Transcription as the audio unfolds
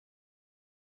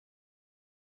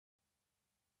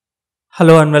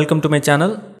Hello and welcome to my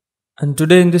channel, and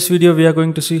today in this video we are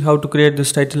going to see how to create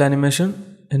this title animation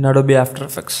in Adobe After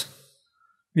Effects.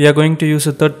 We are going to use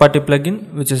a third-party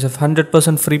plugin which is a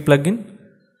 100% free plugin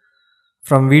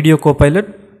from Video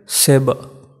Copilot SABER.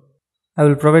 I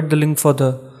will provide the link for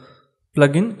the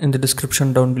plugin in the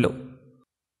description down below.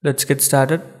 Let's get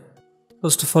started.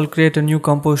 First of all, create a new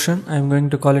composition. I am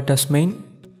going to call it as main.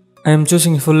 I am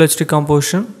choosing a full HD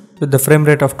composition with the frame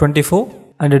rate of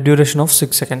 24 and a duration of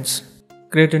 6 seconds.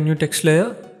 Create a new text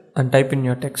layer and type in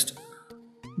your text.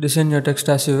 Design your text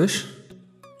as you wish.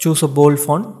 Choose a bold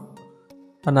font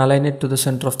and align it to the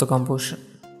center of the composition.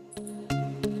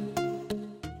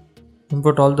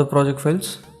 Import all the project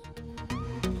files.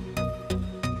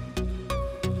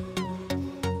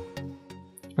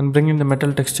 And bring in the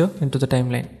metal texture into the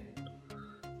timeline.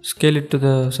 Scale it to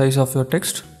the size of your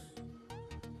text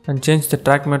and change the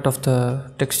track matte of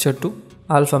the texture to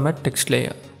alpha matte text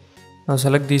layer. Now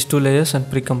select these two layers and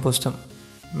pre-compose them.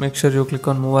 Make sure you click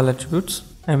on move all attributes.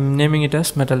 I am naming it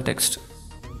as metal text.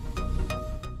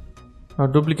 Now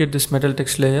duplicate this metal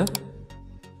text layer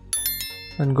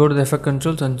and go to the effect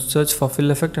controls and search for fill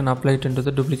effect and apply it into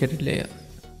the duplicated layer.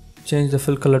 Change the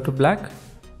fill color to black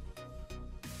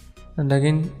and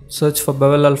again search for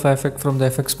bevel alpha effect from the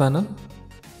effects panel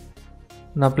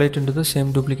and apply it into the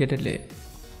same duplicated layer.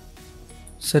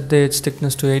 Set the edge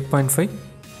thickness to 8.5,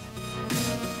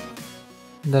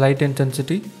 the light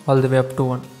intensity all the way up to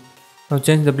 1. Now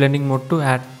change the blending mode to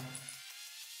add.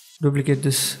 Duplicate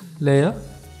this layer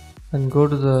and go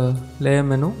to the layer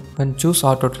menu and choose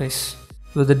auto trace.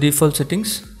 With the default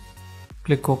settings,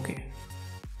 click OK.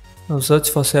 Now search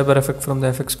for SABER effect from the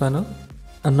effects panel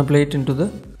and apply it into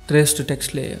the traced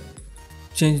text layer.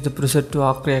 Change the preset to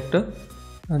arc reactor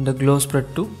and the glow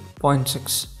spread to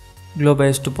 0.6, glow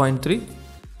bias to 0.3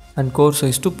 and core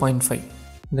size to 0.5.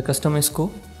 In the customize core,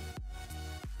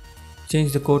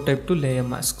 change the core type to layer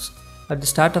masks. At the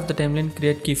start of the timeline,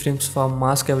 create keyframes for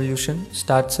mask evolution,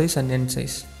 start size and end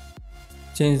size.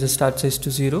 Change the start size to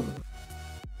 0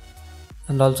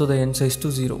 and also the end size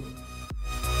to 0.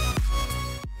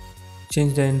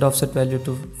 Change the end offset value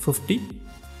to 50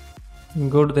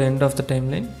 and go to the end of the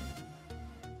timeline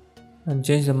and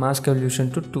change the mask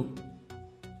evolution to 2.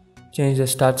 Change the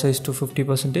start size to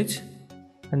 50%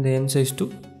 and the end size to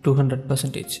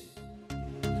 200%.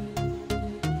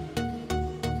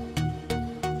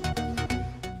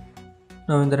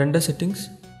 Now in the render settings,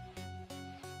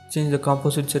 change the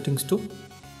composite settings to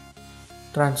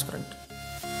transparent.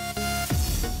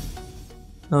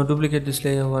 Now duplicate this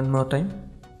layer one more time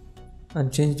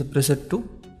and change the preset to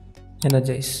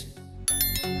energize.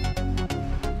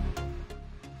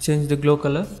 Change the glow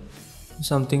color to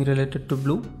something related to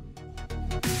blue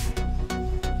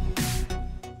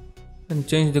and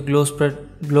change the glow spread,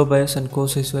 glow bias and core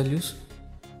size values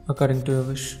according to your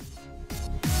wish.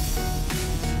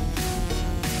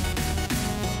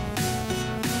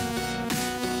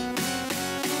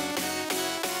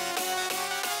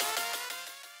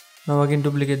 Now again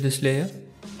duplicate this layer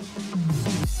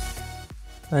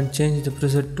and change the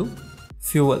preset to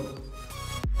fuel.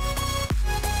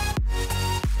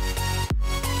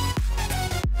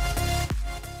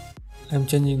 I am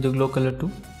changing the glow color to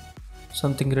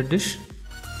something reddish.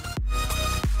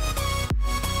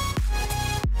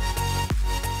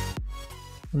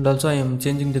 And also I am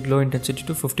changing the glow intensity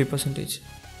to 50%.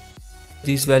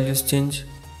 These values change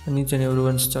on each and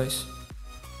everyone's choice.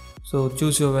 So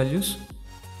choose your values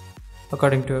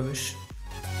according to your wish.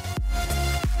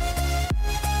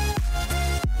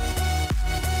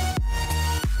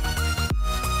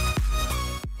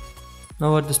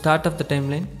 Now at the start of the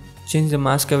timeline, change the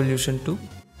mask evolution to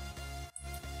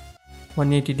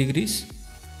 180 degrees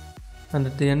and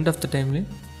at the end of the timeline,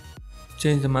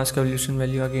 change the mask evolution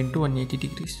value again to 180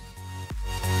 degrees.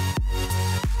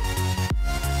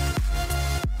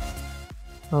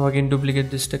 Now again duplicate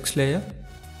this text layer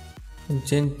and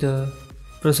change the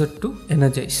preset to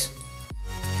energize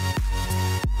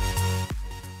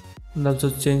and also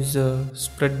change the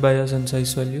spread bias and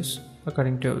size values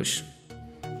according to your wish.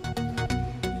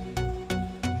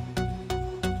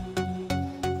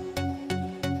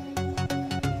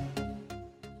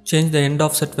 Change the end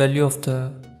offset value of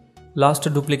the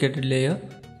last duplicated layer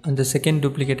and the second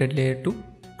duplicated layer to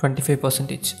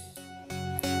 25%.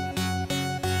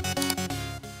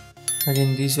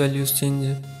 Again these values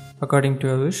change according to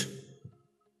your wish.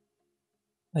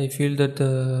 I feel that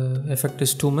the effect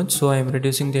is too much, so I am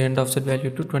reducing the end offset value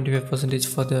to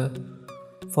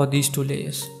 25% for these two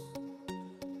layers.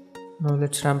 Now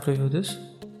let's ramp preview this.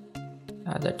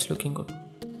 That's looking good.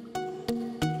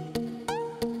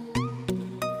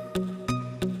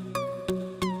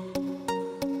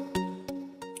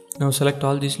 Now select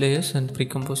all these layers and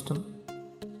pre-compose them.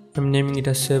 I'm naming it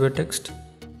as SABER text.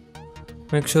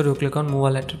 Make sure you click on Move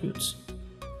All Attributes.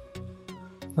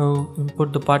 Now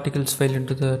import the particles file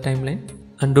into the timeline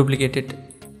and duplicate it.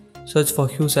 Search for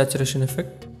hue saturation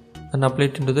effect and apply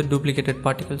it into the duplicated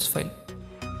particles file.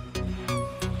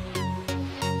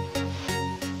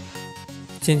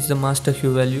 Change the master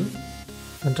hue value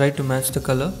and try to match the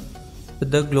color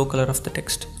with the glow color of the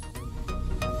text.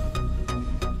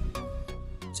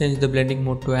 Change the blending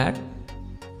mode to add,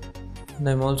 and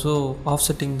I'm also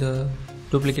offsetting the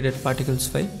duplicated particles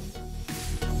file.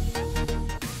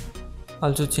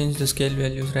 Also change the scale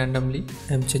values randomly.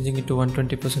 I'm changing it to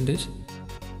 120%.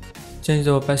 Change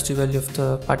the opacity value of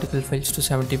the particle files to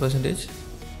 70%.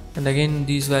 And again,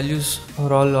 these values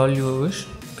are all you wish.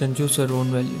 You can choose your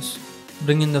own values.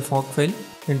 Bring in the fog file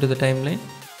into the timeline.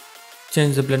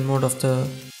 Change the blend mode of the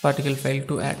particle file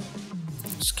to add.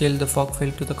 Scale the fog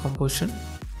file to the composition.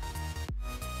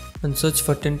 And search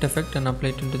for tint effect and apply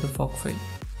it into the fog file.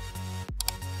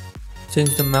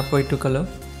 Change the map white to color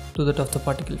to that of the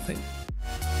particle file.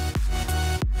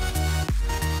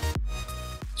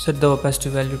 Set the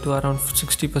opacity value to around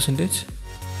 60%.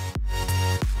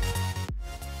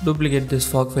 Duplicate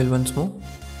this fog file once more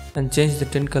and change the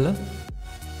tint color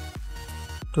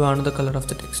to another color of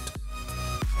the text.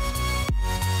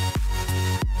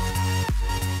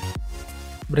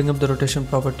 Bring up the rotation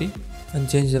property and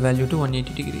change the value to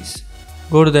 180 degrees.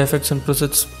 Go to the Effects and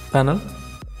Presets panel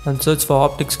and search for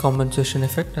Optics Compensation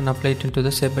effect and apply it into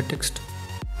the SABER text.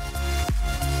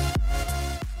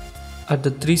 At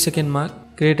the 3-second mark,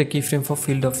 create a keyframe for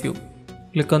field of view.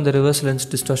 Click on the Reverse Lens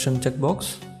Distortion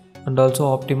checkbox and also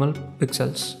Optimal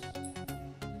Pixels.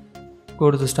 Go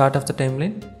to the start of the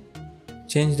timeline.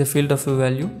 Change the field of view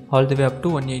value all the way up to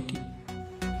 180.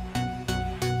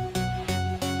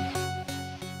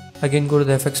 Again go to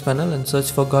the effects panel and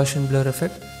search for Gaussian blur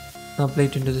effect and apply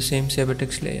it into the same SABER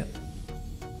text layer.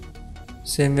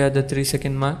 Same way at the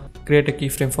 3-second mark, create a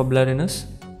keyframe for blurriness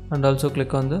and also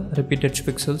click on the Repeat Edge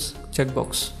Pixels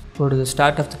checkbox. Go to the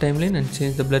start of the timeline and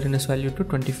change the blurriness value to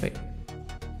 25.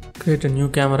 Create a new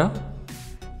camera.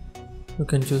 You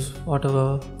can choose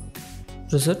whatever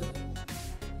preset.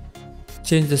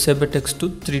 Change the SABER text to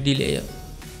 3D layer.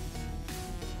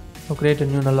 Now create a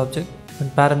new null object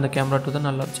and parent the camera to the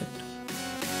null object.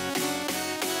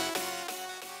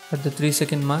 At the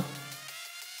 3-second mark,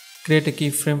 create a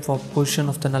keyframe for position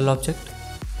of the null object.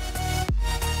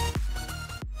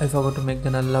 I forgot to make the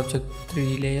null object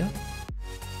 3D layer.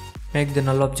 Make the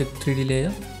null object 3D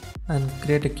layer and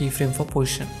create a keyframe for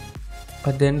position.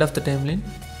 At the end of the timeline,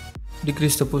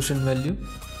 decrease the position value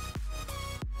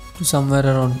to somewhere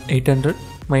around 800,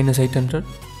 minus 800.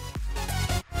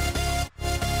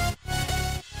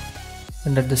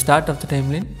 And at the start of the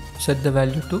timeline, set the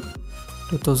value to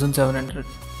 2700.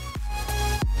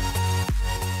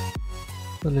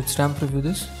 So let's ramp preview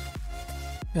this.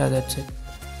 Yeah, that's it.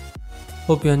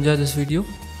 Hope you enjoyed this video.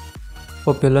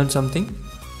 Hope you learned something.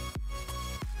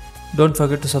 Don't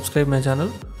forget to subscribe my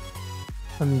channel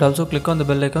and also click on the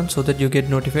bell icon so that you get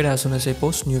notified as soon as I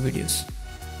post new videos.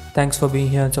 Thanks for being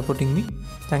here and supporting me.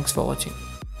 Thanks for watching.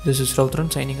 This is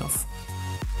Raudhran signing off.